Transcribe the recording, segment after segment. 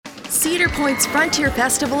Cedar Point's Frontier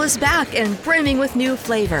Festival is back and brimming with new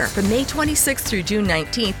flavor. From May 26th through June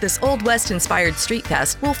 19th, this Old West-inspired street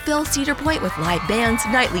fest will fill Cedar Point with live bands,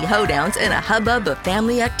 nightly hoedowns, and a hubbub of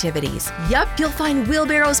family activities. Yup, you'll find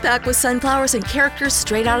wheelbarrows packed with sunflowers and characters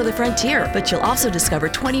straight out of the frontier, but you'll also discover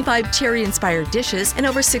 25 cherry-inspired dishes and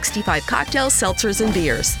over 65 cocktails, seltzers, and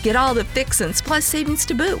beers. Get all the fixins plus savings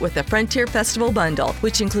to boot with the Frontier Festival Bundle,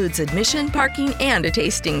 which includes admission, parking, and a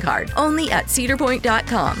tasting card. Only at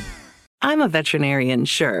cedarpoint.com. I'm a veterinarian,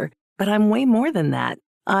 sure, but I'm way more than that.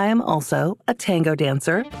 I am also a tango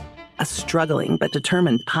dancer, a struggling but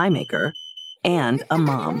determined pie maker, and a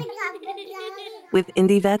mom. With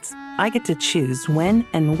IndieVets, I get to choose when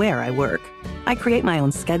and where I work. I create my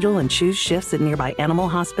own schedule and choose shifts at nearby animal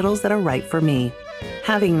hospitals that are right for me.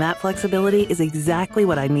 Having that flexibility is exactly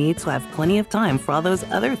what I need to have plenty of time for all those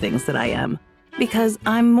other things that I am. Because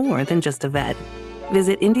I'm more than just a vet.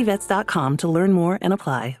 Visit IndieVets.com to learn more and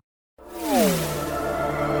apply.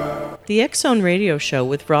 The X-Zone Radio Show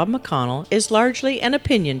with Rob McConnell is largely an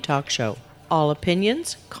opinion talk show. All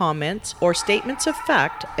opinions, comments, or statements of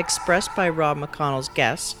fact expressed by Rob McConnell's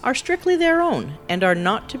guests are strictly their own and are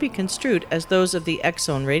not to be construed as those of the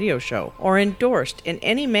X-Zone Radio Show or endorsed in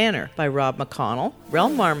any manner by Rob McConnell,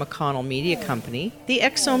 Relmar McConnell Media Company, the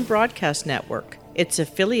X-Zone Broadcast Network, its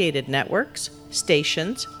affiliated networks,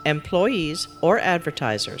 stations, employees, or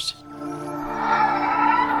advertisers.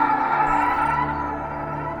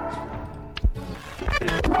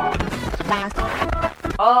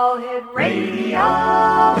 All Hit Radio.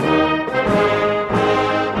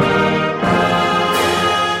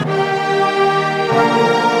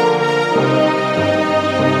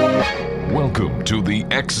 Welcome to the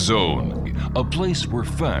X Zone, a place where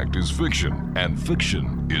fact is fiction and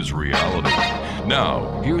fiction is reality.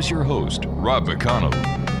 Now, here's your host, Rob McConnell.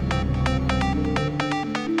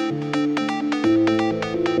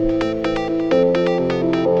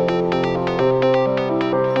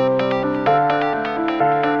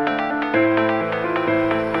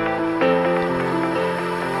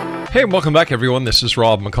 Hey, welcome back, everyone. This is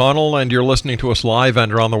Rob McConnell, and you're listening to us live and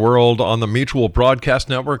around the world on the Mutual Broadcast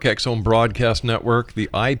Network, X-Zone Broadcast Network, the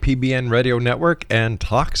IPBN Radio Network, and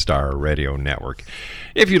Talkstar Radio Network.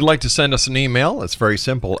 If you'd like to send us an email, it's very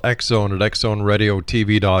simple, xzone at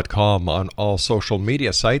xzoneradiotv.com. On all social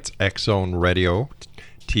media sites, X-Zone Radio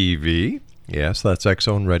TV. Yes, that's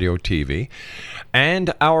X-Zone Radio TV.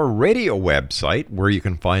 And our radio website, where you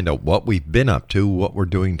can find out what we've been up to, what we're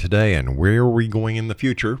doing today, and where we're going in the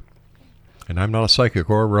future. And I'm not a psychic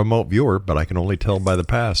or a remote viewer, but I can only tell by the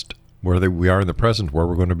past where we are in the present, where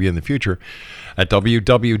we're going to be in the future, at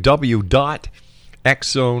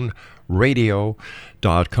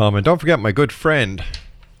www.xzoneradio.com. And don't forget, my good friend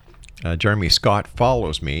Jeremy Scott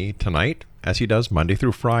follows me tonight, as he does Monday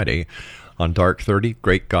through Friday, on Dark 30.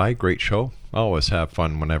 Great guy, great show. I always have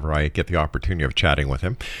fun whenever I get the opportunity of chatting with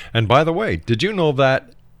him. And by the way, did you know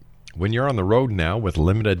that when you're on the road now with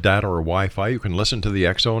limited data or Wi-Fi, you can listen to the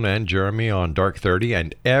X-Zone and Jeremy on Dark 30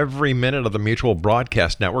 and every minute of the Mutual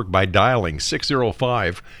Broadcast Network by dialing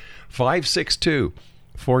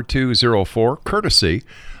 605-562-4204, courtesy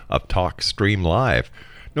of TalkStream Live.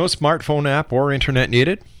 No smartphone app or internet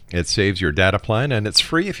needed. It saves your data plan, and it's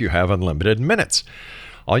free if you have unlimited minutes.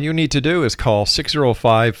 All you need to do is call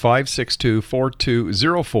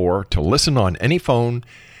 605-562-4204 to listen on any phone,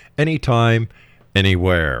 anytime,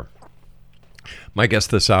 anywhere. My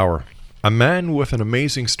guest this hour, a man with an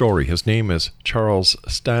amazing story. His name is Charles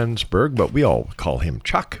STANSBURGE, but we all call him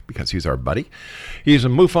Chuck because he's our buddy. He's a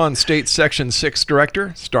MUFON State Section 6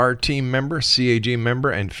 Director, STAR Team member, CAG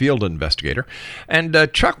member, and field investigator. And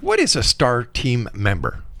Chuck, what is a STAR Team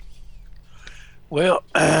member? Well,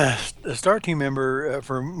 the STAR Team member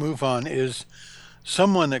for MUFON is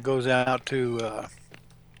someone that goes out to,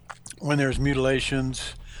 when there's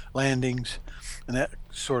mutilations, landings, and that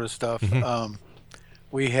sort of stuff. Mm-hmm.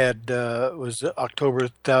 We had, was October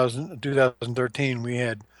 2013, we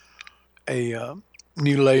had a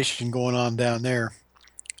mutilation going on down there,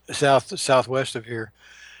 southwest of here,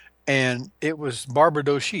 and it was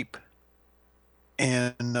Barbados sheep.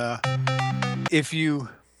 And if you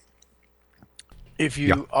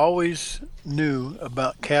always knew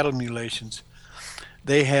about cattle mutilations,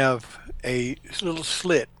 they have a little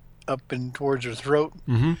slit up in towards their throat,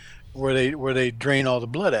 mm-hmm. where they drain all the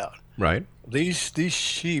blood out. Right. These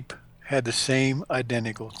sheep had the same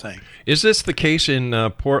identical thing. Is this the case in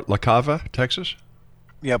Port Lavaca, Texas?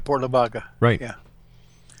 Yeah, Port Lavaca. Right. Yeah.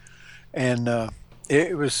 And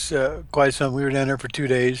it was quite something. We were down there for 2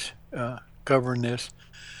 days covering this.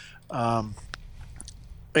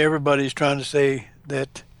 Everybody's trying to say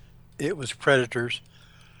that it was predators,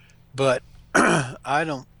 but I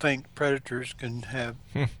don't think predators can have.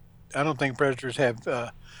 I don't think predators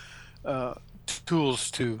have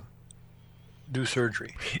tools to do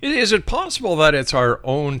surgery. Is it possible that it's our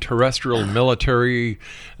own terrestrial military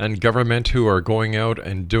and government who are going out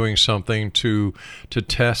and doing something to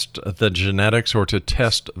test the genetics or to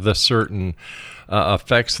test the certain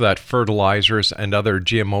effects that fertilizers and other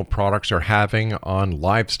GMO products are having on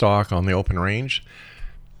livestock on the open range?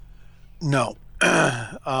 No.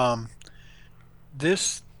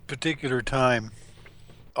 This particular time,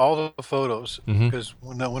 all the photos, because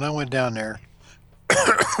when I went down there,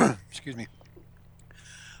 excuse me,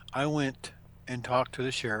 I went and talked to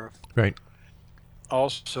the sheriff. Right.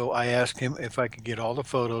 Also, I asked him if I could get all the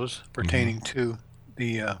photos pertaining to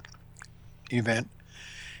the event,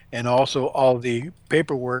 and also all the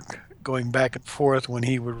paperwork going back and forth when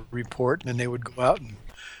he would report, and then they would go out and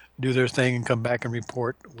do their thing and come back and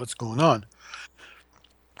report what's going on.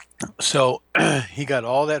 So he got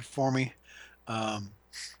all that for me, and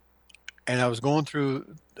I was going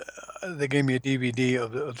through. They gave me a DVD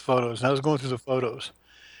of the photos, and I was going through the photos.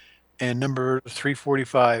 And number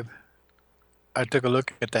 345, I took a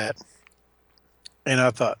look at that, and I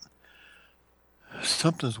thought,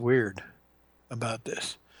 something's weird about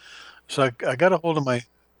this. So I got a hold of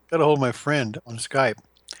my friend on Skype.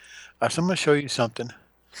 I said, I'm gonna show you something.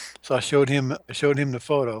 So I showed him the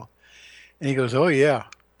photo, and he goes, "Oh yeah."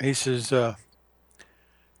 He says,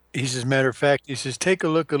 matter of fact, he says, take a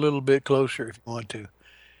look a little bit closer if you want to.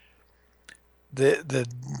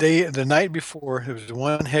 The night before, there was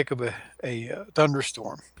one heck of a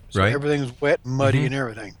thunderstorm. So right. Everything was wet and muddy and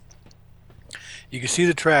everything. You can see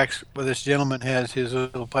the tracks where this gentleman has his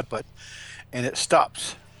little putt-putt, and it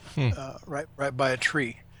stops right by a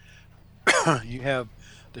tree. You have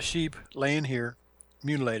the sheep laying here,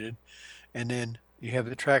 mutilated, and then you have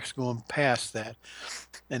the tracks going past that.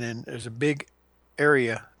 And then there's a big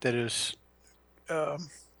area that is,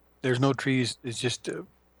 there's no trees. It's just a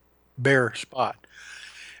bare spot.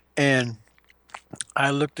 And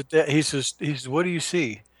I looked at that. He says, what do you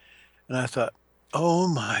see? And I thought, oh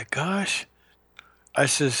my gosh. I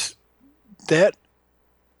says, that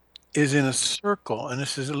is in a circle. And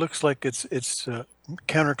it looks like it's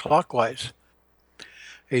counterclockwise.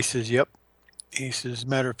 He says, yep. He says,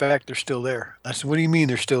 matter of fact, they're still there. I said, what do you mean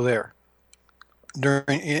they're still there?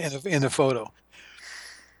 In the photo.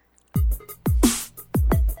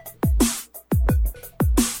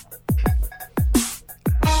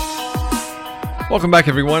 Welcome back,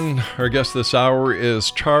 everyone. Our guest this hour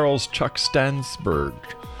is Charles Chuck STANSBURGE.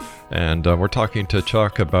 And we're talking to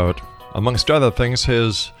Chuck about, amongst other things,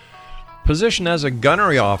 his position as a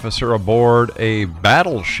gunnery officer aboard a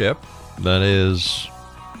battleship that is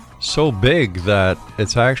so big that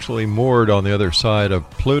it's actually moored on the other side of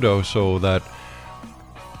Pluto so that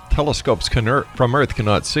telescopes from Earth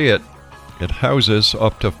cannot see it. It houses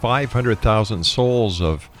up to 500,000 souls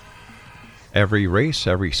of every race,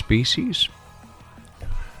 every species.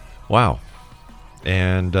 Wow.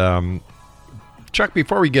 And Chuck,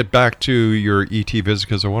 before we get back to your ET visit,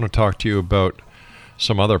 because I want to talk to you about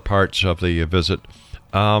some other parts of the visit,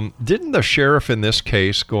 didn't the sheriff in this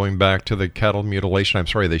case, going back to the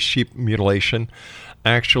the sheep mutilation,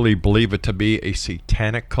 actually believe it to be a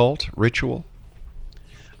satanic cult ritual?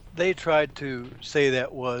 They tried to say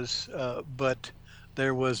that was, but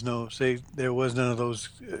there was none of those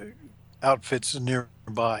outfits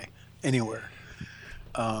nearby anywhere.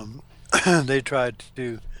 They tried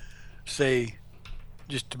to say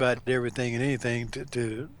just about everything and anything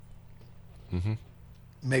to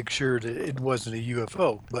make sure that it wasn't a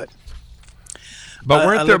UFO. But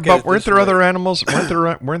weren't there other animals?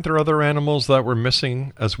 weren't there other animals that were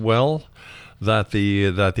missing as well? That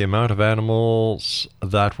the amount of animals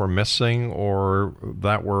that were missing or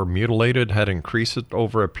that were mutilated had increased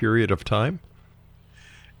over a period of time?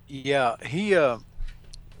 Yeah,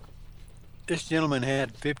 this gentleman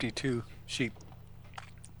had 52 sheep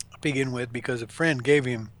to begin with because a friend gave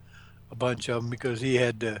him a bunch of them because he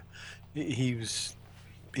had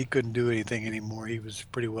he couldn't do anything anymore. He was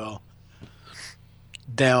pretty well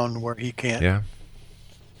down where he can't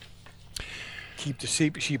keep the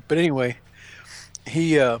sheep. But anyway,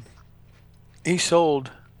 he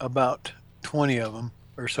sold about 20 of them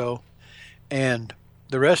or so, and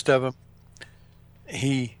the rest of them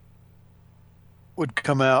he would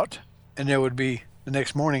come out, and there would be the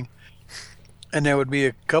next morning, and there would be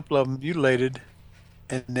a couple of them mutilated,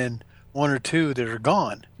 and then one or two that are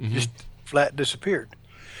gone, just flat disappeared.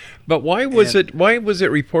 But why was it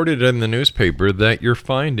reported in the newspaper that your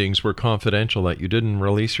findings were confidential, that you didn't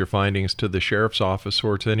release your findings to the sheriff's office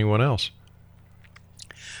or to anyone else?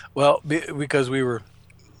 Well, because we were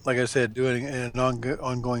like I said, doing an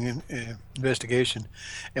ongoing investigation.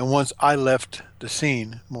 And once I left the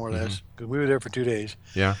scene, more or less, because we were there for 2 days,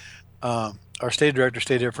 Yeah. our state director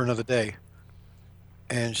stayed there for another day.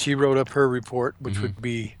 And she wrote up her report, which would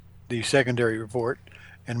be the secondary report,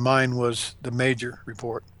 and mine was the major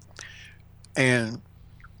report. And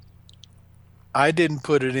I didn't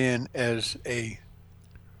put it in as a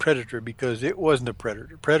predator because it wasn't a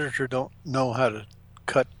predator. Predator don't know how to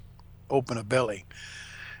cut open a belly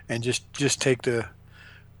and just take the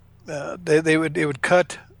they would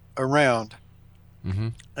cut around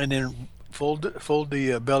and then fold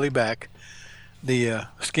the belly back, the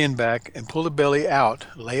skin back, and pull the belly out,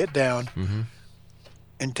 lay it down,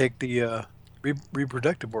 and take the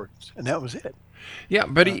reproductive organs, and that was it. Yeah,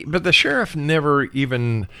 but the sheriff never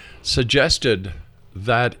even suggested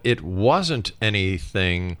that it wasn't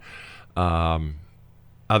anything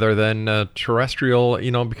other than terrestrial,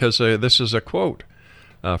 because this is a quote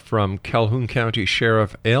from Calhoun County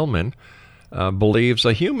Sheriff Ailman, believes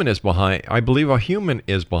I believe a human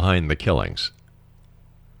is behind the killings.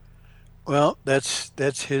 Well,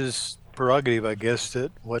 that's his prerogative, I guess,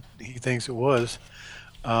 that what he thinks it was.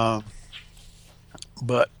 But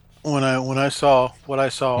when I saw what I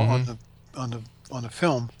saw on the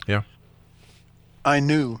film, yeah, I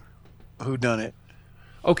knew who done it.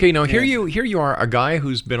 Okay, now here you are, a guy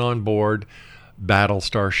who's been on board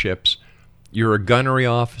Battlestar ships. You're a gunnery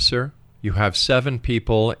officer. You have 7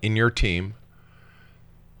 people in your team.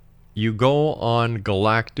 You go on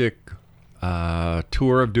galactic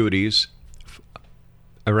tour of duties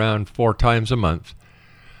around 4 times a month.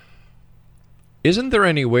 Isn't there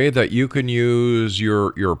any way that you can use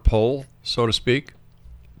your pull, so to speak,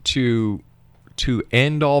 to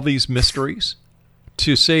end all these mysteries?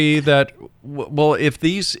 To say that, well, if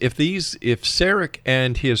Sarek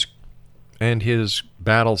and his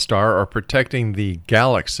Battlestar are protecting the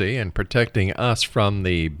galaxy and protecting us from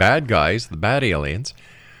the bad guys, the bad aliens,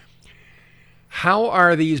 how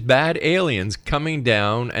are these bad aliens coming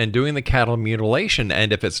down and doing the cattle mutilation?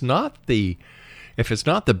 And if it's not the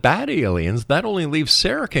bad aliens, that only leaves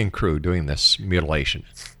Sarek and crew doing this mutilation.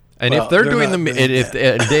 And if they're doing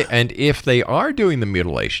if they are doing the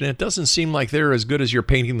mutilation, it doesn't seem like they're as good as you're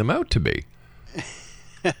painting them out to be.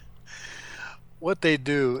 What they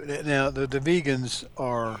do now, the vegans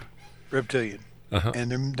are reptilian,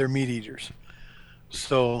 and they're meat eaters.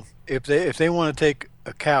 So if they want to take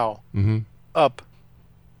a cow up,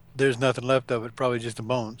 there's nothing left of it, probably just the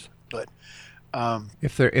bones. But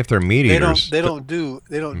if they're meat eaters, they don't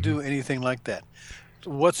do anything like that.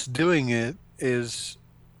 What's doing it is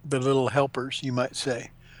the little helpers, you might say.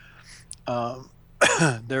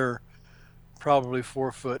 They're probably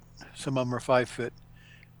 4 foot. Some of them are 5 foot,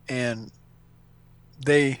 and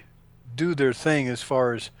they do their thing as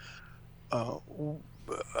far as I'm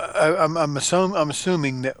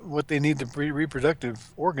assuming that what they need the reproductive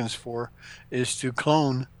organs for is to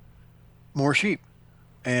clone more sheep,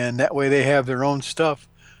 and that way they have their own stuff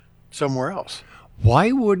somewhere else.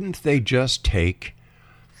 Why wouldn't they just take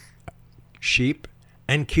sheep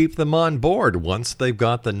and keep them on board once they've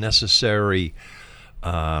got the necessary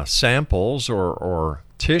samples or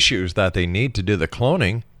tissues that they need to do the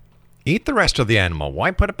cloning? Eat the rest of the animal. Why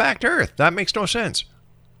put it back to Earth? That makes no sense.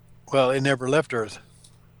 Well, it never left Earth.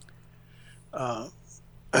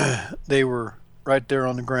 They were right there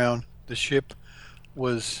on the ground. The ship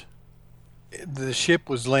was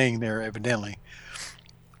laying there evidently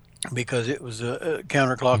because it was a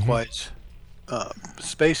counterclockwise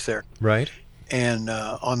space there. Right. And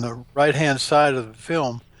on the right-hand side of the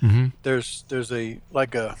film, there's a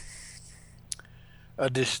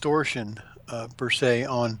distortion per se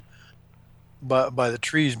on by the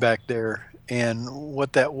trees back there, and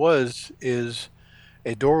what that was is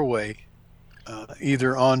a doorway,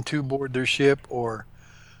 either onto board their ship or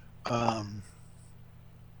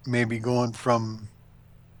maybe going from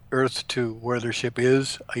Earth to where their ship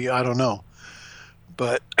is. I don't know,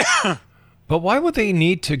 but. But why would they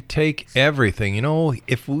need to take everything?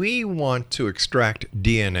 If we want to extract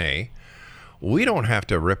DNA, we don't have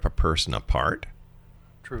to rip a person apart.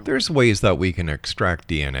 True. There's ways that we can extract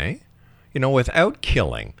DNA, without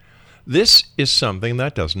killing. This is something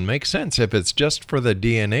that doesn't make sense. If it's just for the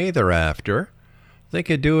DNA they're after, they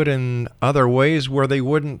could do it in other ways where they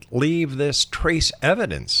wouldn't leave this trace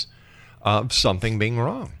evidence of something being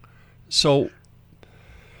wrong. So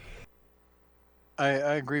I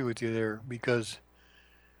agree with you there, because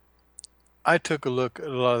I took a look at a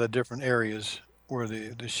lot of the different areas where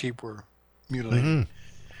the sheep were mutilated,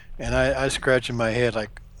 and I scratch in my head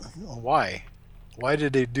like, why? Why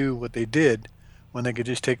did they do what they did when they could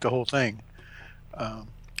just take the whole thing?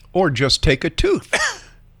 Or just take a tooth.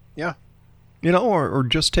 Yeah. Or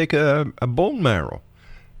just take a bone marrow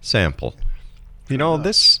sample.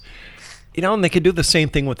 This, and they can do the same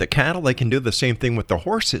thing with the cattle. They can do the same thing with the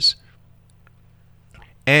horses.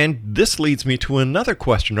 And this leads me to another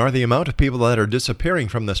question. Are the amount of people that are disappearing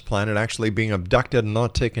from this planet actually being abducted and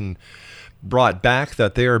not brought back,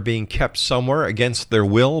 that they are being kept somewhere against their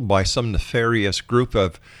will by some nefarious group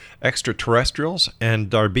of extraterrestrials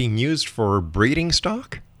and are being used for breeding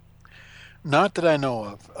stock? Not that I know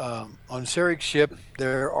of. On Sarek's ship,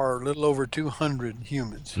 there are a little over 200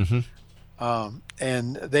 humans.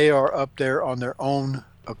 And they are up there on their own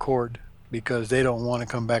accord because they don't want to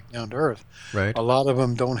come back down to Earth. Right. A lot of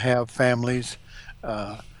them don't have families.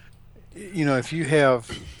 If you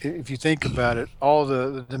think about it, all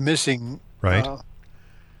the missing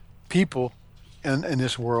people in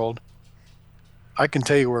this world, I can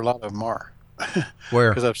tell you where a lot of them are.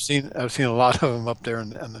 Where? Because I've seen a lot of them up there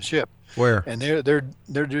on the ship. Where? And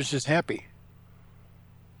they're just happy.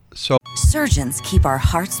 So surgeons keep our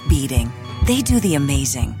hearts beating. They do the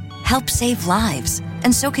amazing, help save lives,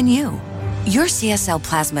 and so can you. Your CSL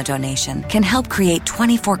plasma donation can help create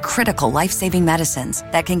 24 critical life-saving medicines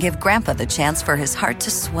that can give Grandpa the chance for his heart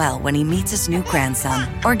to swell when he meets his new grandson,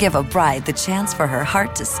 or give a bride the chance for her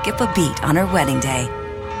heart to skip a beat on her wedding day.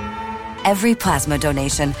 Every plasma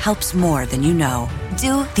donation helps more than you know.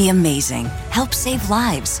 Do the amazing. Help save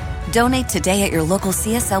lives. Donate today at your local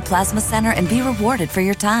CSL Plasma Center and be rewarded for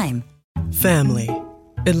your time. Family.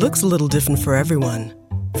 It looks a little different for everyone.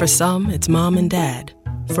 For some, it's mom and dad.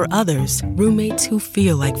 For others, roommates who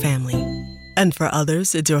feel like family. And for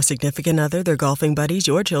others, it's your significant other, their golfing buddies,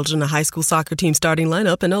 your children, a high school soccer team starting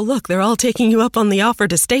lineup, and oh look, they're all taking you up on the offer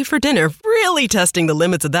to stay for dinner, really testing the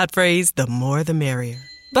limits of that phrase, the more the merrier.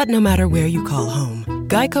 But no matter where you call home,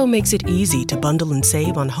 Geico makes it easy to bundle and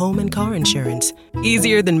save on home and car insurance.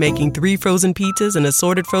 Easier than making 3 frozen pizzas and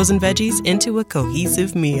assorted frozen veggies into a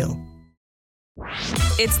cohesive meal.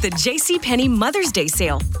 It's the JCPenney Mother's Day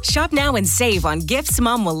sale. Shop now and save on gifts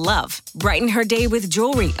mom will love. Brighten her day with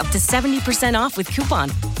jewelry up to 70% off with coupon.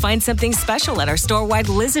 Find something special at our store-wide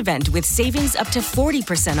Liz event with savings up to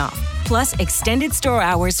 40% off. Plus extended store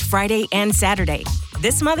hours Friday and Saturday.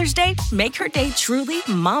 This Mother's Day, make her day truly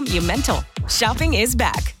monumental. Shopping is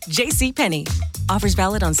back. JCPenney. Offers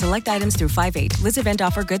valid on select items through 5/8. Liz event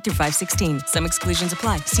offer good through 5/16. Some exclusions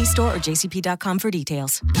apply. See store or jcp.com for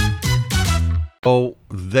details. Oh,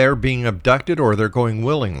 they're being abducted or they're going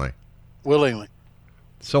willingly? Willingly.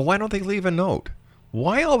 So why don't they leave a note?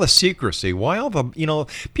 Why all the secrecy? Why all the,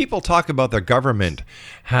 people talk about the government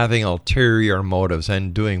having ulterior motives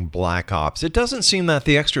and doing black ops. It doesn't seem that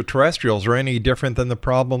the extraterrestrials are any different than the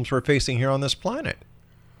problems we're facing here on this planet.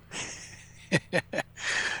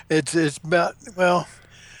 It's about, well,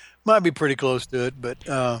 might be pretty close to it,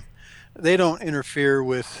 but they don't interfere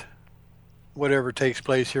with whatever takes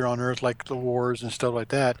place here on Earth, like the wars and stuff like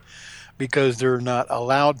that, because they're not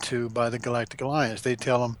allowed to by the Galactic Alliance. They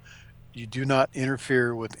tell them, you do not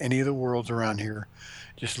interfere with any of the worlds around here.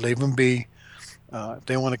 Just leave them be. If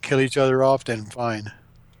they want to kill each other off, then fine.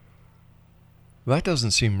 That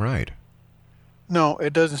doesn't seem right. No,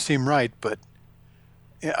 it doesn't seem right, but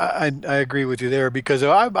I agree with you there, because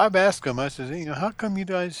I've asked them, I said, how come you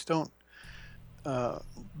guys don't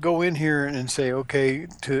go in here and say, okay,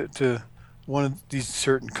 to one of these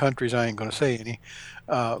certain countries, I ain't going to say any,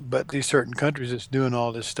 but these certain countries that's doing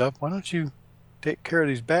all this stuff, why don't you take care of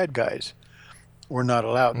these bad guys? We're not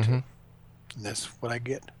allowed to. And that's what I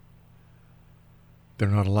get. They're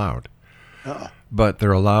not allowed. But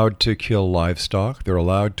they're allowed to kill livestock. They're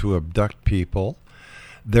allowed to abduct people.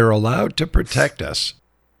 They're allowed to protect us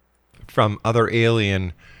from other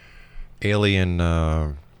alien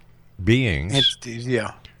beings. Entities,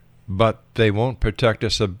 yeah. But they won't protect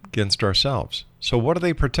us against ourselves. So what are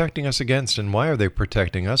they protecting us against, and why are they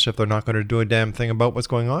protecting us if they're not going to do a damn thing about what's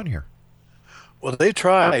going on here? Well, they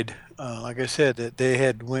tried. Like I said, that they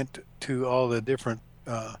had went to all the different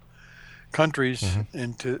countries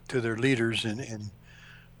and to their leaders, and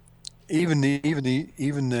even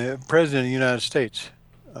the president of the United States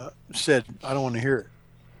said, "I don't want to hear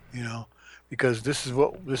it," because this is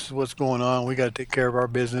what's going on. We got to take care of our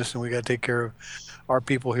business, and we got to take care of our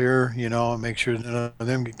people here, and make sure none of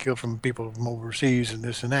them get killed from people from overseas and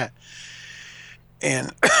this and that.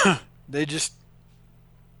 And they just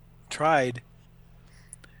tried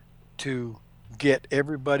to get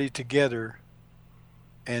everybody together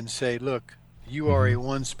and say, look, you are a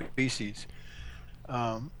one species,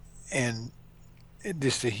 and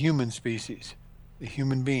this is the human species, the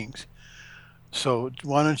human beings. So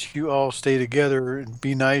why don't you all stay together and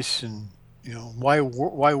be nice, and why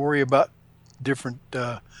worry about different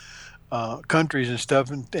countries and stuff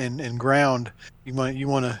and ground. You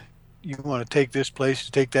want to take this place,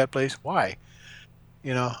 take that place. Why?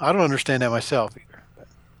 I don't understand that myself either.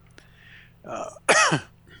 But,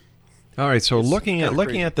 all right. So looking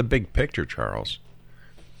at the big picture, Charles,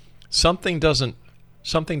 something doesn't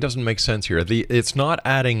make sense here. It's not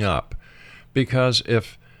adding up, because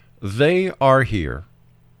if they are here,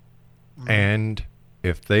 and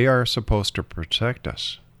if they are supposed to protect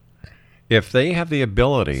us, if they have the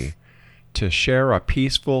ability to share a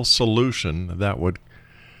peaceful solution that would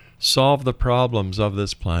solve the problems of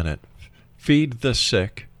this planet, feed the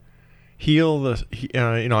sick, feed the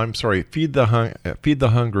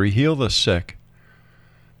hungry, heal the sick,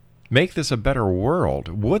 make this a better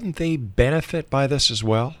world, wouldn't they benefit by this as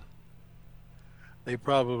well? They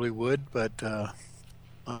probably would, but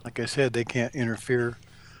like I said, they can't interfere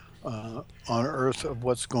on Earth of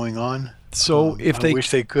what's going on. So I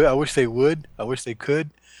wish they could. I wish they would. I wish they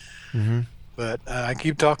could. Mm-hmm. But I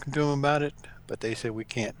keep talking to them about it, but they say we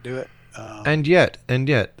can't do it. And yet,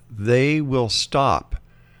 they will stop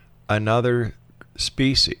another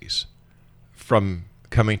species from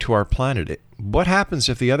coming to our planet. What happens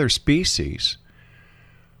if the other species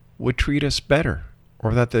would treat us better,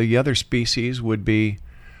 or that the other species would be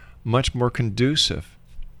much more conducive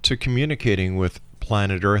to communicating with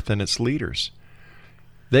planet Earth and its leaders?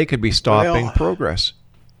 They could be stopping progress.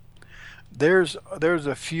 There's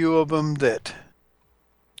a few of them that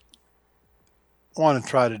want to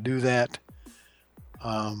try to do that.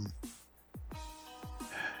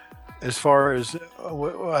 As far as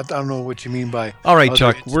I don't know what you mean by. All right,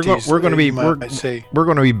 Chuck, we're going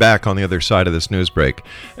to be back on the other side of this news break.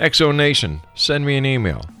 Exo Nation, send me an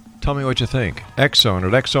email. Tell me what you think. Exxon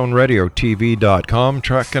at exxonradiotv.com.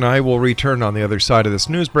 Chuck and I will return on the other side of this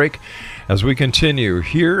news break as we continue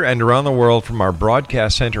here and around the world from our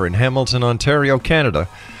broadcast center in Hamilton, Ontario, Canada,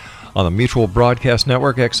 on the Mutual Broadcast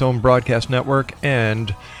Network, Exxon Broadcast Network,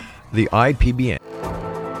 and the IPBN.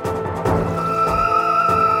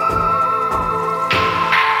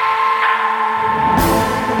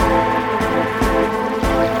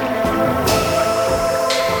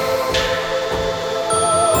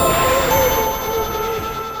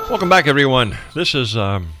 Welcome back, everyone. This is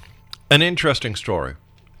an interesting story.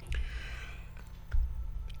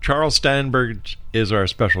 Charles STANSBURGE is our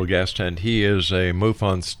special guest, and he is a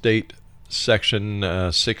MUFON State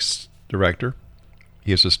Section 6 Director.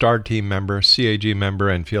 He is a STAR team member, CAG member,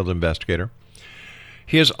 and field investigator.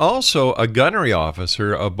 He is also a gunnery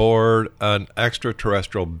officer aboard an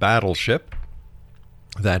extraterrestrial battleship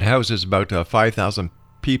that houses about 5,000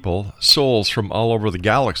 people, souls from all over the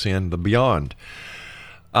galaxy and the beyond.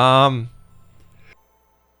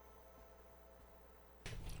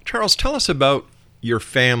 Charles, tell us about your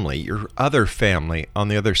family, your other family on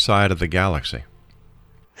the other side of the galaxy.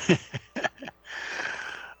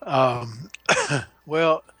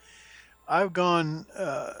 Well, I've gone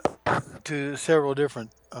to several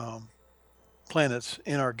different planets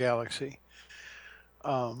in our galaxy.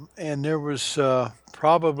 And there was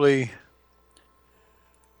probably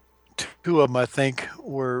two of them, I think,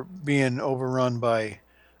 were being overrun by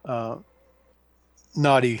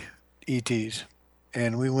naughty ETs,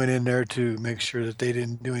 and we went in there to make sure that they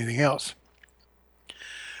didn't do anything else.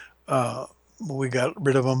 We got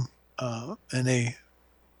rid of them, and they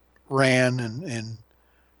ran,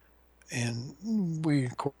 and we,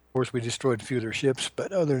 of course, we destroyed a few of their ships.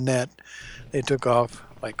 But other than that, they took off.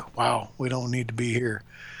 Like, wow, we don't need to be here.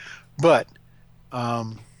 But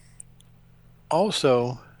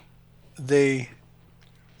also, I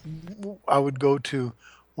would go to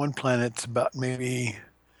one planet. It's about maybe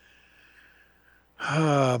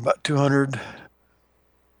about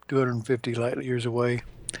 250 light years away,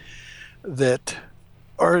 that's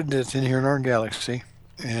in here in our galaxy,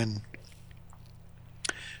 and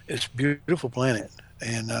it's a beautiful planet.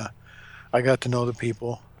 And I got to know the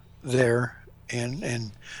people there,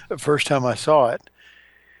 and the first time I saw it,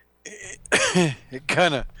 it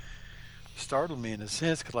kind of startled me in a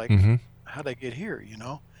sense, cause like, how'd I get here,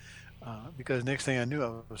 because next thing I knew, I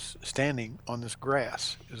was standing on this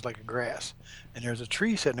grass. It was like a grass, and there's a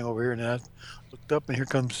tree sitting over here, and I looked up, and here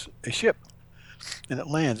comes a ship, and it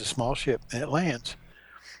lands, a small ship, and it lands,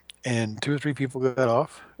 and 2 or 3 people got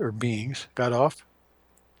off, or beings got off,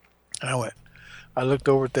 and I looked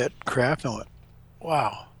over at that craft, and I went,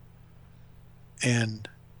 wow, and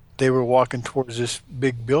they were walking towards this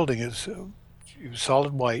big building. It was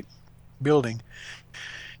solid white building.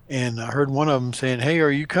 And I heard one of them saying, "Hey,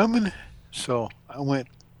 are you coming?" So I went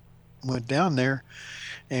down there,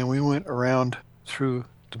 and we went around through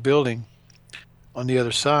the building on the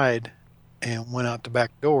other side and went out the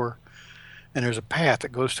back door. and there's a path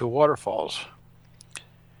that goes to waterfalls,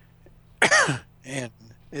 and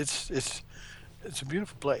it's a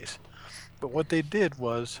beautiful place. But what they did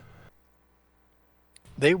was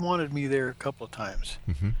they wanted me there a couple of times,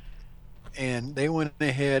 and they went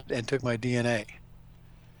ahead and took my DNA.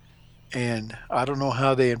 And I don't know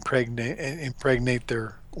how they impregnate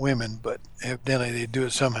their women, but evidently they do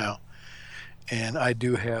it somehow. And I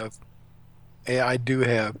do have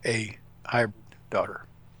a hybrid daughter,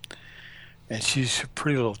 and she's a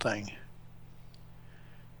pretty little thing.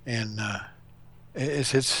 And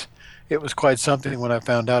it was quite something when I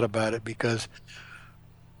found out about it, because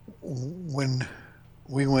when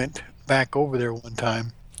we went back over there one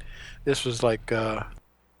time, this was like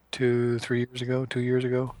 2 years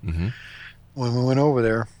ago. When we went over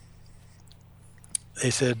there, they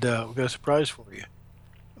said, we got a surprise for you.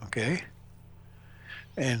 Okay.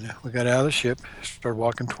 And we got out of the ship, started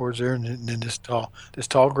walking towards there, and then this tall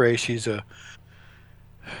gray, she's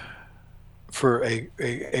for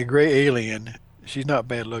a gray alien, she's not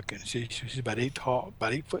bad looking. She's about 8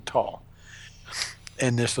 foot tall.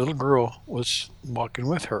 And this little girl was walking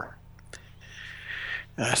with her.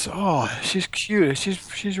 And I said, "Oh, she's cute.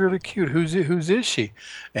 She's really cute. Whose is she?"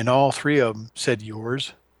 And all 3 of them said,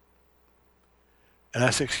 "Yours." And I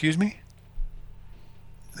said, "Excuse me?"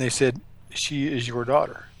 They said, "She is your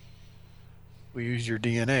daughter. We used your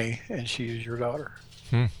DNA, and she is your daughter."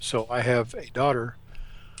 So I have a daughter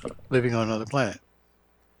living on another planet.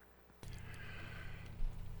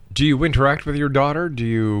 Do you interact with your daughter? Do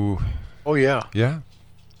you? Oh yeah. Yeah.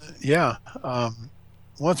 Yeah.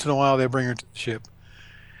 Once in a while, they bring her to the ship,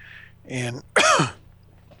 and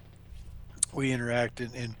we interact,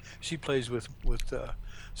 and she plays with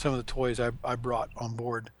some of the toys I brought on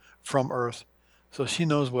board from Earth, so she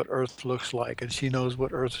knows what Earth looks like, and she knows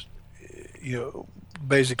what Earth,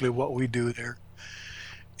 basically what we do there,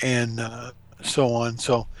 and so on.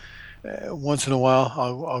 So once in a while,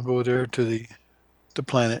 I'll go there to the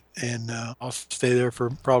planet, and I'll stay there for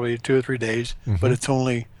probably 2 or 3 days, but it's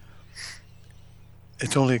only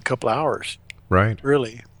a couple hours, right?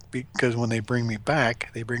 Really, because when they bring me back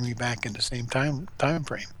in the same time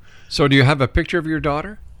frame. So do you have a picture of your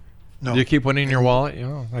daughter? No. Do you keep one in your wallet?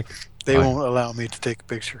 They won't allow me to take a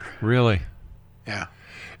picture. Really? Yeah.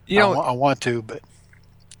 I want to, but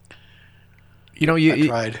I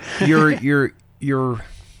tried. Your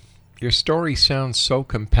story sounds so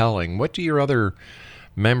compelling. What do your other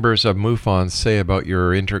members of MUFON say about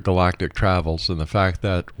your intergalactic travels and the fact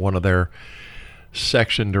that one of their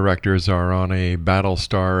section directors are on a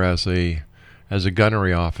Battlestar as a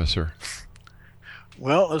gunnery officer?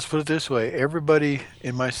 Well, let's put it this way. Everybody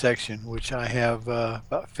in my section, which I have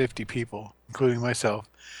about 50 people, including myself,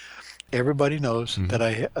 everybody knows that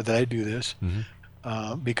I do this,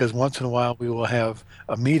 because once in a while we will have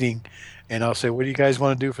a meeting, and I'll say, "What do you guys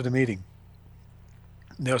want to do for the meeting?"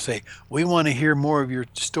 And they'll say, "We want to hear more of your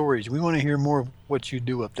stories. We want to hear more of what you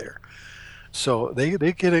do up there." So they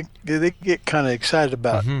get kind of excited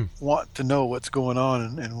about wanting to know what's going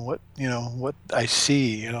on and what I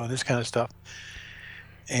see, this kind of stuff.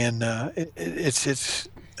 And it's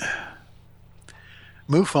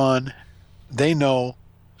MUFON. They know,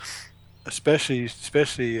 especially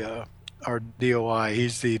our DOI.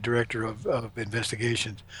 He's the director of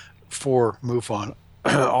investigations for MUFON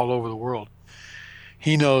all over the world.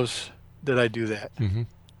 He knows that I do that.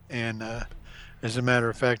 And as a matter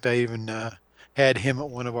of fact, I even had him at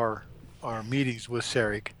one of our meetings with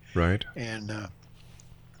Sarek. Right. And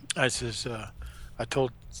I says, I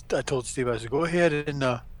told Steve, I said, "Go ahead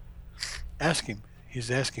and ask him." He's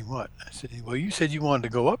asking what? I said, "Well, you said you wanted to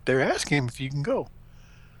go up there. Ask him if you can go."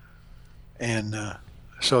 And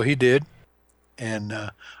so he did. And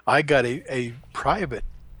I got a private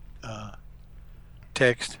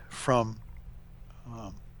text from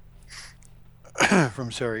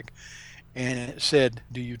Sarek, and it said,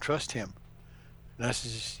 "Do you trust him?" And I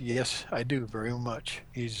said, "Yes, I do very much.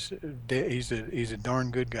 He's a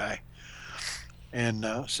darn good guy." And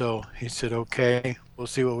so he said, "Okay, we'll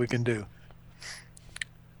see what we can do."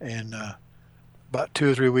 And about 2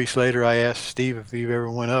 or 3 weeks later, I asked Steve if he ever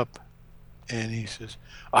went up, and he says,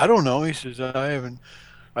 "I don't know." He says, I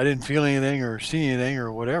didn't feel anything or see anything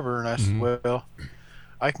or whatever." And I said, "Well,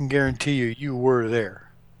 I can guarantee you were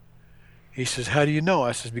there." He says, "How do you know?"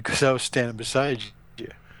 I says, "Because I was standing beside you."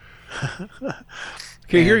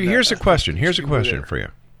 Okay, here's a question. Here's a question for you.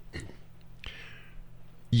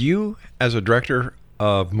 You, as a director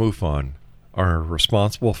of MUFON, are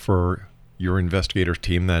responsible for your investigator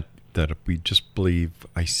team that we just believe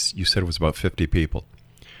you said it was about 50 people.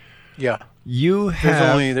 Yeah. You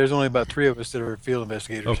have there's only about 3 of us that are field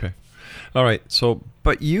investigators. Okay. All right. So,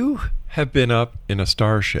 but you have been up in a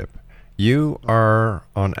starship. You are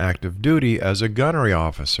on active duty as a gunnery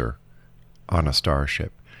officer on a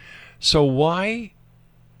starship. So why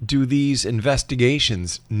do these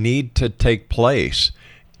investigations need to take place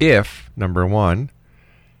if, number one,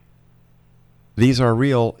 these are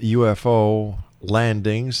real UFO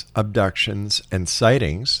landings, abductions, and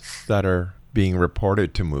sightings that are being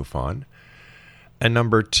reported to MUFON? And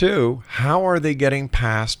number two, how are they getting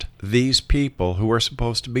past these people who are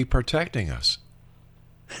supposed to be protecting us?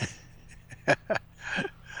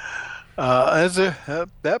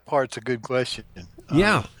 That part's a good question.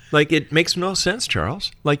 Yeah, like it makes no sense,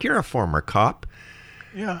 Charles. Like you're a former cop.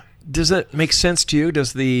 Yeah. Does it make sense to you?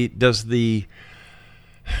 Does the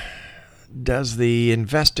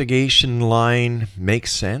investigation line make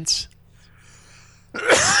sense?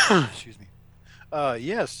 Excuse me.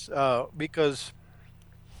 Yes, because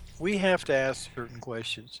we have to ask certain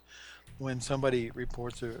questions when somebody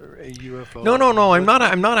reports a UFO. No. I'm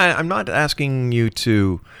not asking you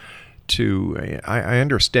to. I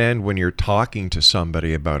understand when you're talking to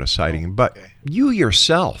somebody about a sighting, but you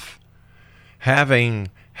yourself, having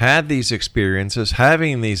had these experiences,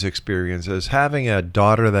 having a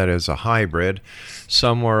daughter that is a hybrid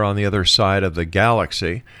somewhere on the other side of the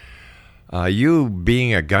galaxy, you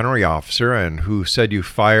being a gunnery officer and who said you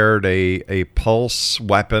fired a pulse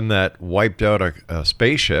weapon that wiped out a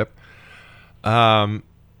spaceship,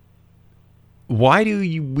 why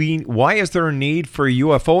is there a need for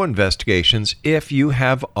UFO investigations if you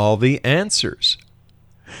have all the answers?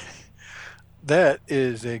 That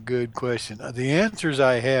is a good question. The answers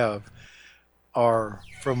I have are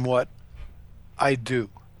from what I do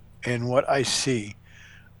and what I see.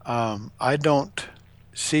 I don't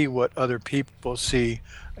see what other people see,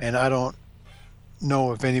 and I don't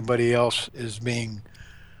know if anybody else is being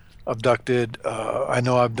abducted. I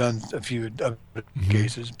know I've done a few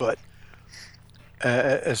cases, but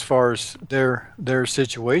as far as their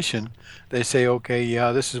situation, they say, okay,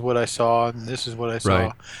 yeah, this is what I saw, and this is what I saw,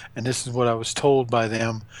 right, and this is what I was told by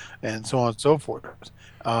them, and so on and so forth.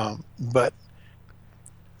 But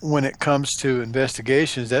when it comes to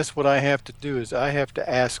investigations, that's what I have to do, is I have to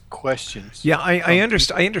ask questions. Yeah, I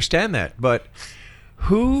understand that, but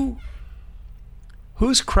whose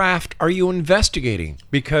craft are you investigating?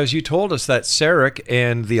 Because you told us that Sarek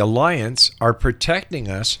and the Alliance are protecting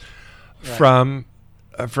us from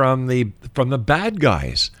the bad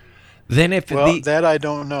guys. Then if that I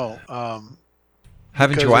don't know.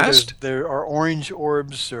 Haven't you asked? There are orange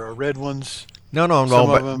orbs, there are red ones. No.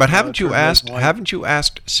 But haven't you asked? Haven't you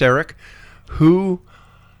asked Sarek who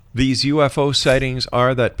these UFO sightings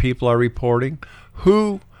are that people are reporting?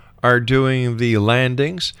 Who are doing the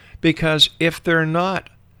landings? Because if they're not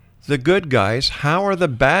the good guys, how are the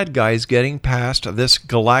bad guys getting past this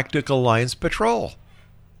Galactic Alliance patrol?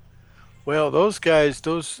 Well, those guys,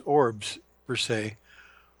 those orbs, per se,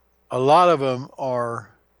 a lot of them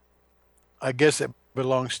are, I guess it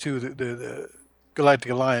belongs to the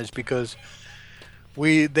Galactic Alliance, because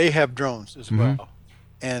they have drones as well.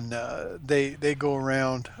 And they go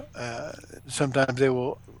around. Sometimes they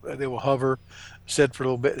will hover, sit for a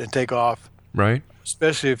little bit, and take off. Right.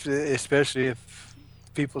 Especially if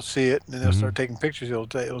people see it and they'll start taking pictures, it'll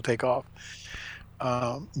take off.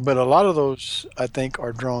 But a lot of those, I think,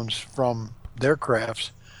 are drones from their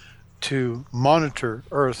crafts to monitor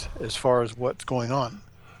Earth as far as what's going on.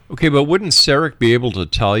 Okay, but wouldn't Sarek be able to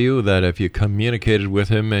tell you that if you communicated with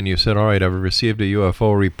him and you said, all right, I've received a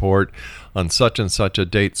UFO report on such and such a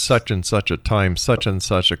date, such and such a time, such and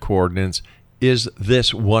such a coordinates, is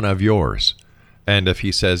this one of yours? And if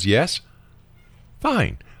he says yes,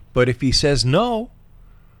 fine. But if he says no,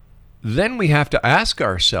 then we have to ask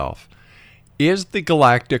ourselves, is the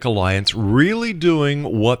Galactic Alliance really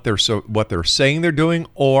doing what they're saying they're doing,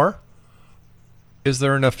 or is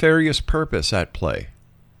there a nefarious purpose at play?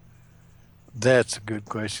 That's a good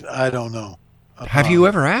question. I don't know. Have you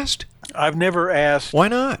ever asked? I've never asked. Why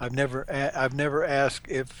not? I've never asked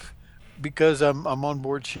because I'm on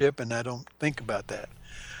board ship and I don't think about that.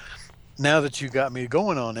 Now that you got me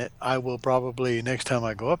going on it, I will probably, next time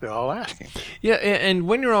I go up there, I'll ask him. Yeah, and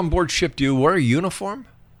when you're on board ship, do you wear a uniform?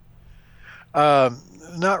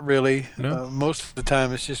 Not really. No? Most of the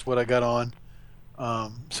time, it's just what I got on.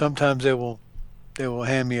 Sometimes they will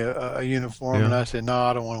hand me a uniform, and I say, no,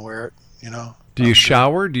 I don't want to wear it. Do you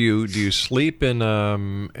shower? Do you sleep in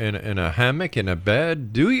a hammock, in a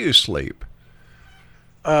bed? Do you sleep?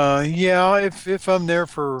 Yeah. If I'm there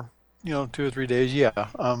for 2 or 3 days, yeah.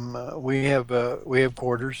 We have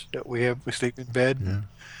quarters that we sleep in bed.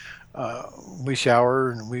 Yeah. We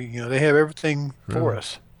shower, and they have everything for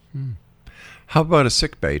us. How about a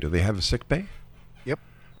sick bay? Do they have a sick bay? Yep.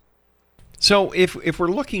 So if we're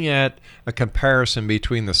looking at a comparison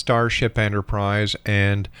between the Starship Enterprise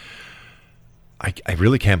and... I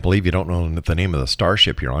really can't believe you don't know the name of the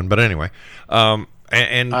starship you're on, but anyway. And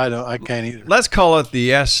I can't either. Let's call it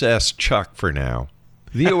the SS Chuck for now.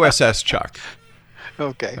 The USS Chuck.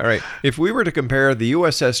 Okay. All right. If we were to compare the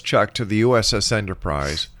USS Chuck to the USS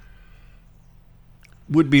Enterprise,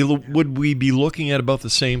 would we be looking at about the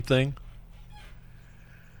same thing?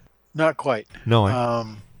 Not quite.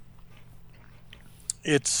 No.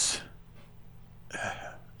 It's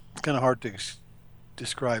kind of hard to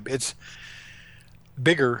describe. It's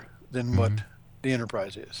bigger than what the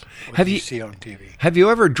Enterprise is. What you see on TV. Have you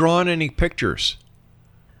ever drawn any pictures?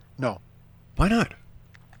 No. Why not?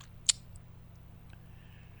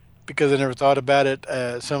 Because I never thought about it.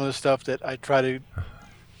 Some of the stuff that I try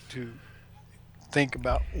to think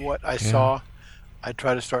about what I saw, I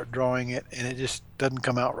try to start drawing it, and it just doesn't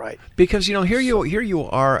come out right. Because here you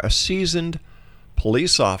are, a seasoned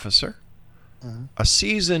police officer, a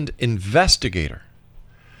seasoned investigator.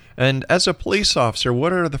 And as a police officer,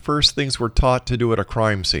 what are the first things we're taught to do at a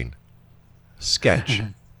crime scene? Sketch.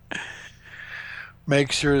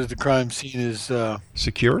 Make sure that the crime scene is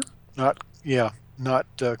secure. Not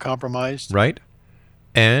compromised. Right.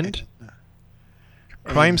 And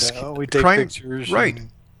we take pictures. Right. And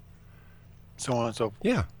so on and so forth.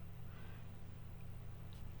 Yeah.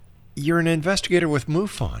 You're an investigator with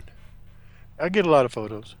MUFON. I get a lot of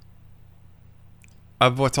photos.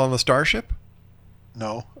 Of what's on the starship?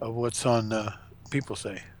 No, of what's on People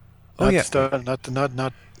Say. Not I'm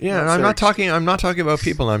not talking about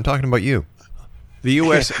people. I'm talking about you. The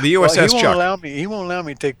USS Chuck. He won't allow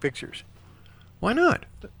me to take pictures. Why not?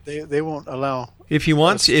 They won't allow. If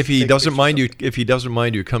he doesn't mind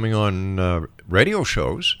you coming on radio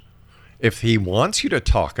shows, if he wants you to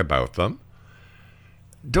talk about them,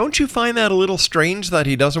 don't you find that a little strange that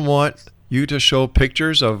he doesn't want you to show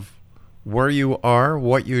pictures of where you are,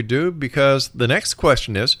 what you do? Because the next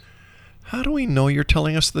question is, how do we know you're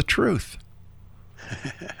telling us the truth?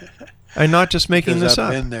 And not just making this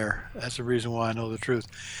up. I've been there. That's the reason why I know the truth.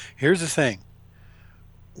 Here's the thing.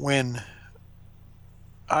 When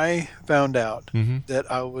I found out that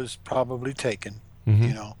I was probably taken,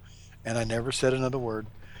 and I never said another word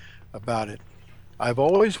about it, I've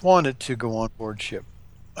always wanted to go on board ship.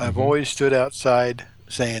 I've always stood outside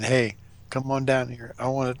saying, hey, come on down here. I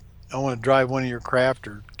want to drive one of your craft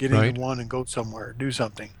or get into one and go somewhere, do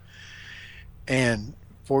something. And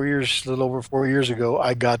a little over 4 years ago,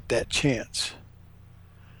 I got that chance.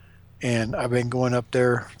 And I've been going up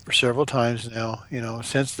there for several times now,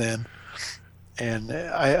 since then. And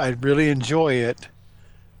I really enjoy it.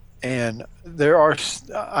 And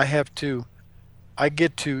I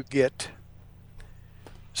get to get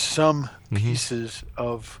some pieces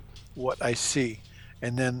of what I see.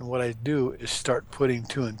 And then what I do is start putting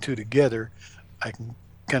two and two together. I can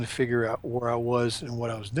kind of figure out where I was and what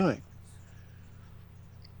I was doing.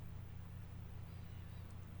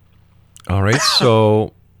 All right,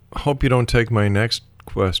 so hope you don't take my next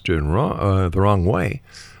question the wrong way.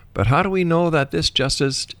 But how do we know that this just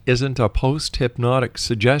isn't a post-hypnotic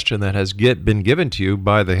suggestion that has been given to you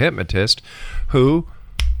by the hypnotist, who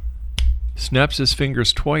snaps his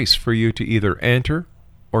fingers twice for you to either enter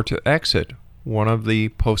or to exit one of the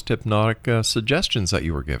post-hypnotic suggestions that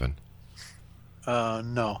you were given?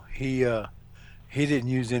 No, he didn't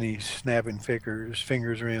use any snapping fingers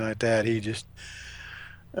or anything like that. He just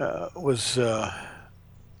was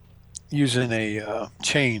using a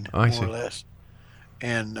chain, more or less.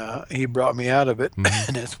 And he brought me out of it,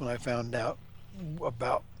 and that's when I found out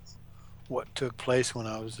about what took place when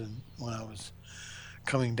I was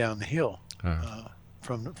coming down the hill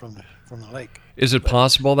from the lake. Is it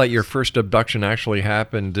possible that your first abduction actually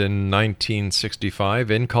happened in 1965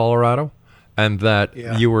 in Colorado, and that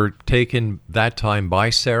you were taken that time by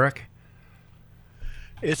Sarek?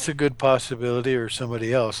 It's a good possibility, or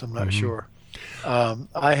somebody else. I'm not sure.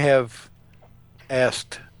 I have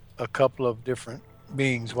asked a couple of different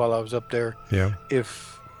beings while I was up there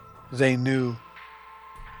if they knew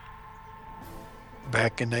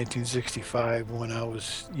back in 1965 when I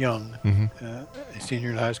was young, a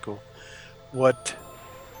senior in high school, what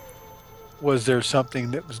was there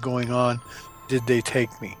something that was going on? Did they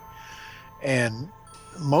take me? And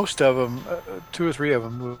most of them, 2 or 3 of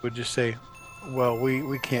them, would just say, well,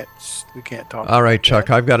 we can't talk. All right, Chuck,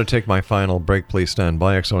 I've got to take my final break. Please stand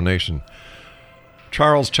by, Exonation.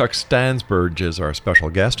 Charles Chuck Stansburge is our special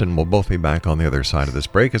guest, and we'll both be back on the other side of this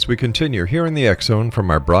break as we continue here in the X Zone from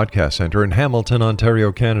our broadcast center in Hamilton,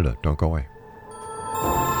 Ontario, Canada. Don't go away.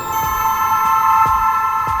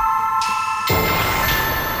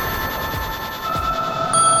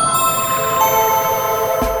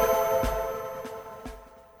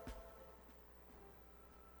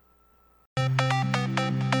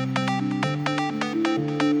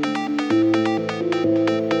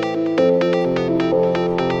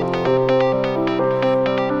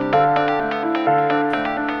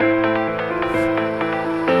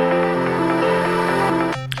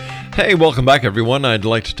 Hey, welcome back, everyone. I'd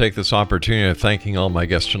like to take this opportunity of thanking all my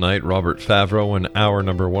guests tonight. Robert Favreau. In hour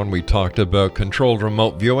number 1, we talked about controlled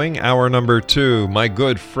remote viewing. Hour number 2, my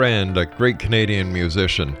good friend, a great Canadian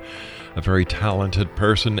musician, a very talented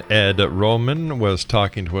person, Ed Roman, was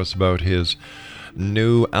talking to us about his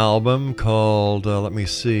new album called, let me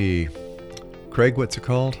see, Craig, what's it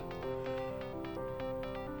called?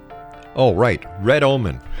 Oh, right, Red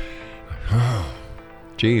Omen.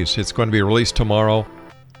 Geez, it's going to be released tomorrow.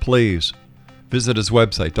 Please visit his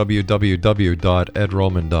website,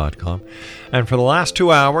 www.edroman.com. And for the last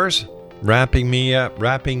 2 hours, wrapping me up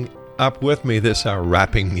this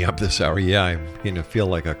hour, yeah, I'm going to feel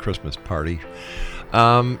like a Christmas party,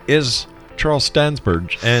 is Charles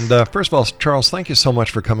STANSBURGE. And first of all, Charles, thank you so much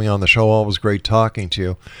for coming on the show. Always great talking to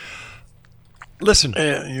you. Listen.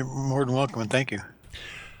 You're more than welcome, and thank you.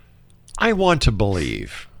 I really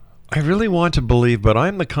want to believe, but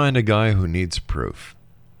I'm the kind of guy who needs proof.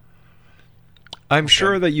 I'm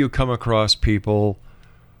sure that you come across people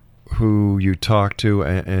who you talk to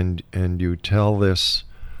and you tell this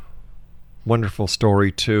wonderful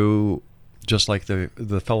story to, just like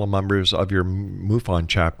the fellow members of your MUFON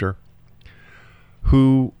chapter,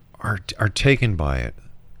 who are taken by it,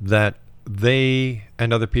 that they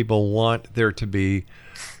and other people want there to be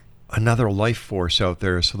another life force out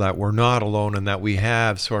there so that we're not alone and that we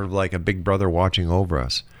have sort of like a big brother watching over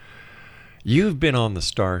us. You've been on the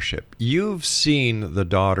Starship. You've seen the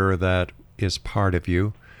daughter that is part of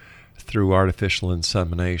you through artificial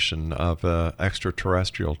insemination of an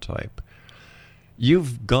extraterrestrial type.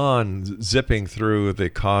 You've gone zipping through the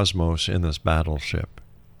cosmos in this battleship.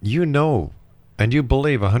 You know, and you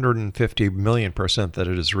believe 150,000,000% that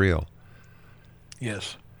it is real.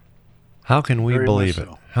 Yes. How can we Very believe much it?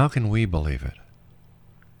 so. How can we believe it?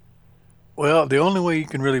 Well, the only way you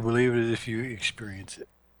can really believe it is if you experience it.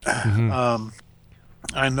 Mm-hmm.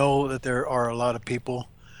 I know that there are a lot of people,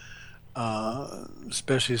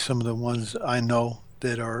 especially some of the ones I know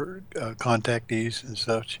that are contactees and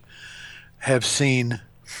such, have seen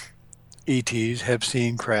ETs, have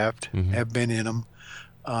seen craft, have been in them.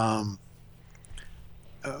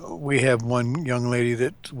 We have one young lady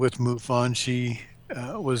that with MUFON, she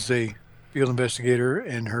was a field investigator,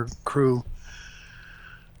 and her crew,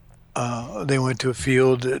 they went to a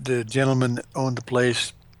field. The gentleman that owned the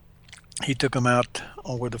place, he took them out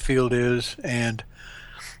on where the field is, and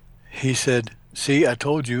he said, "See, I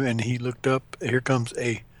told you." And he looked up. Here comes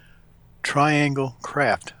a triangle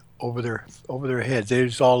craft over their heads. They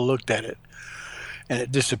just all looked at it, and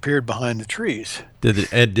it disappeared behind the trees.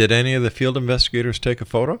 Did any of the field investigators take a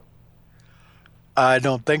photo? I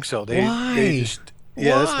don't think so. Why? They just,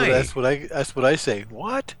 yeah, Why? that's what I say.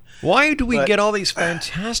 What? Why do we get all these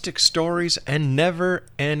fantastic stories and never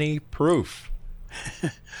any proof?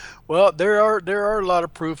 Well, there are a lot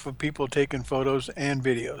of proof of people taking photos and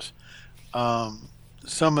videos.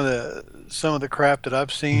 Some of the craft that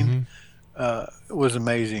I've seen was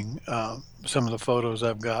amazing. Some of the photos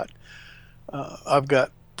I've got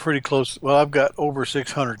pretty close. Well, I've got over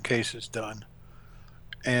 600 cases done,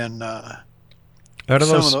 and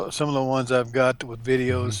some of the ones I've got with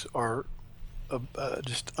videos are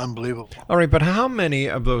just unbelievable. All right, but how many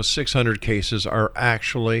of those 600 cases are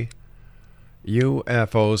actually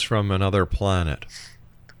UFOs from another planet?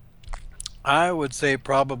 I would say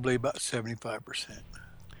probably about 75%.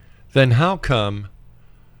 Then how come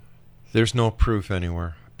there's no proof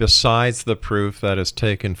anywhere besides the proof that is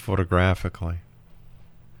taken photographically?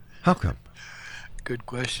 How come? Good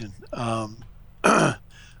question. I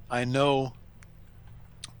know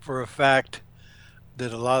for a fact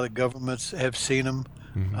that a lot of the governments have seen them.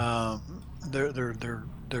 Their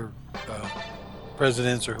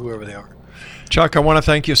presidents or whoever they are. Chuck, I want to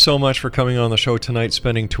thank you so much for coming on the show tonight,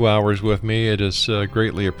 spending 2 hours with me. It is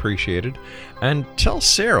greatly appreciated. And tell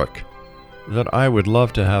Sarek that I would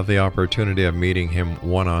love to have the opportunity of meeting him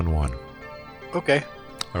one-on-one. Okay.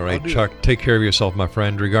 All right, Chuck, take care of yourself, my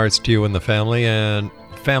friend. Regards to you and the family, and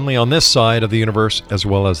family on this side of the universe as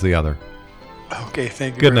well as the other. Okay,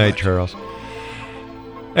 thank you. Good night, Charles.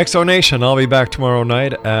 Exonation, I'll be back tomorrow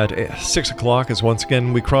night at 6 o'clock as once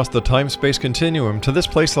again we cross the time-space continuum to this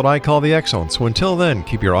place that I call the Exxon. So until then,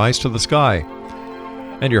 keep your eyes to the sky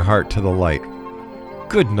and your heart to the light.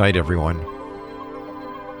 Good night, everyone.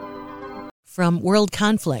 From world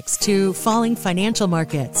conflicts to falling financial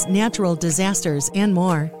markets, natural disasters, and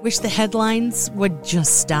more. Wish the headlines would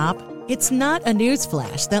just stop? It's not a news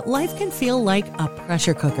flash that life can feel like a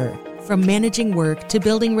pressure cooker. From managing work to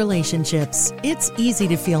building relationships, it's easy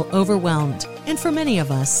to feel overwhelmed. And for many of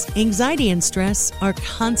us, anxiety and stress are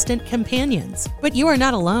constant companions. But you are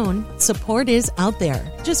not alone. Support is out there,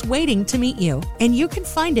 just waiting to meet you. And you can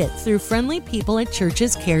find it through friendly people at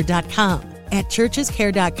churchescare.com. At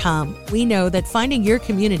churchescare.com, we know that finding your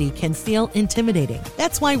community can feel intimidating.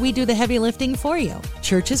 That's why we do the heavy lifting for you.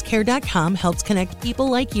 Churchescare.com helps connect people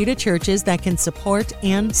like you to churches that can support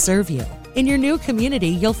and serve you. In your new community,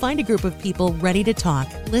 you'll find a group of people ready to talk,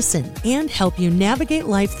 listen, and help you navigate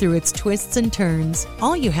life through its twists and turns.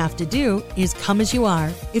 All you have to do is come as you are.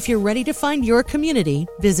 If you're ready to find your community,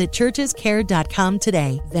 visit churchescare.com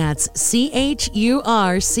today. That's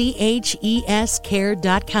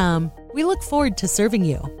churchescare.com. We look forward to serving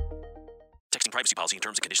you. Texting privacy policy and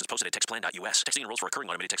terms and conditions posted at textplan.us. Texting enrolls for recurring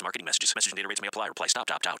automated text marketing messages. Message and data rates may apply. Reply stop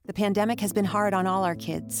to opt out. The pandemic has been hard on all our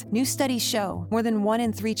kids. New studies show more than 1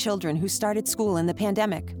 in 3 children who started school in the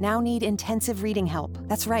pandemic now need intensive reading help.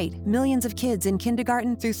 That's right. Millions of kids in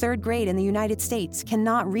kindergarten through 3rd grade in the United States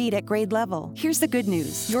cannot read at grade level. Here's the good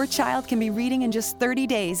news. Your child can be reading in just 30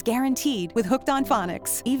 days, guaranteed, with Hooked on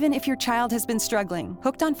Phonics. Even if your child has been struggling,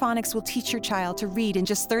 Hooked on Phonics will teach your child to read in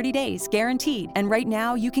just 30 days, guaranteed. And right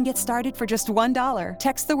now, you can get started for just $1.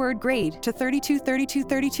 Text the word GRADE to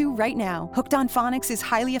 323232 right now. Hooked on Phonics is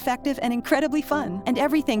highly effective and incredibly fun, and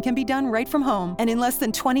everything can be done right from home and in less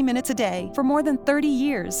than 20 minutes a day. For more than 30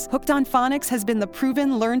 years, Hooked on Phonics has been the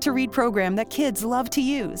proven learn-to-read program that kids love to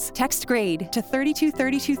use. Text GRADE to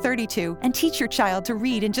 323232 and teach your child to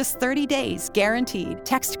read in just 30 days, guaranteed.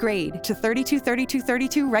 Text GRADE to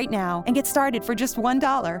 323232 right now and get started for just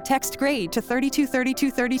 $1. Text GRADE to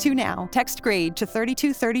 323232 now. Text GRADE to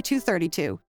 323232.